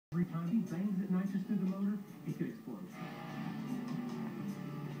Every time he bangs that nitrous through the motor, it could explode.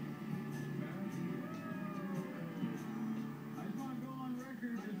 I just want to go on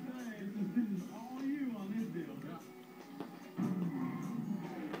record to say this is all you on this deal.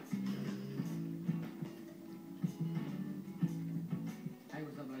 Hey,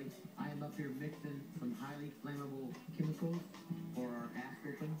 what's up, buddy? I am up here mixing some highly flammable chemicals for our ass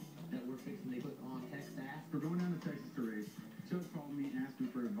whooping that we're fixing to put on Tech staff. We're going down to Texas to race. Chuck called me and asked me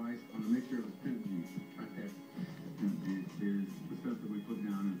for advice on a mixture of his pimp juice. Right there. Pimp juice is the stuff that we put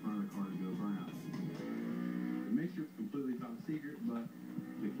down in front of the car to do a burnout. The mixture is completely top secret, but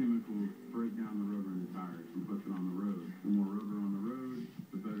the chemicals break down the rubber in the tires and puts it on the road. The more rubber on the road,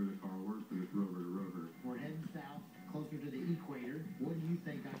 the better the car works, and it's rubber to rubber. We're heading south, closer to the equator. What do you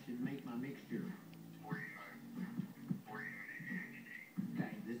think I should make my mixture? 45.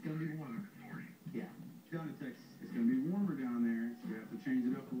 Okay, this is gonna be warmer. Yeah. Down in Texas, it's going to be warmer down there, so we have to change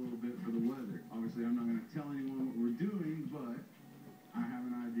it up a little bit for the weather. Obviously, I'm not going to tell anyone what we're doing, but I have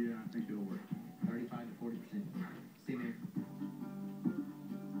an idea. I think it'll work. 35 to 40%. See there.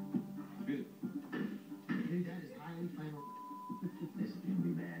 Good. Dude, that is highly flammable. This is gonna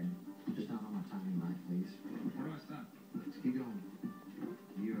be bad. Just not on my timing light, please. Where do I stop? Let's keep going.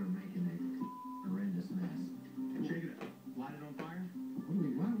 You are making a horrendous mess. And shake it up. Light it on fire.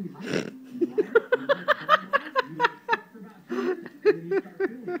 Why are we lighting? You light it? You light it for about 2 minutes, and then you start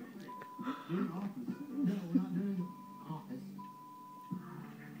doing it. Doing office. No, we're not doing office.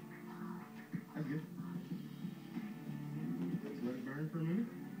 That's good. Let's let it burn for a minute.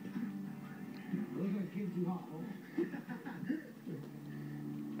 Looks like it's getting too hot, huh?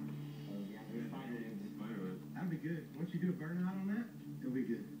 Oh, yeah, there's fire in it. That'd be good. Once you do a burnout on that, it'll be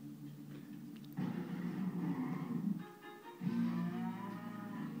good.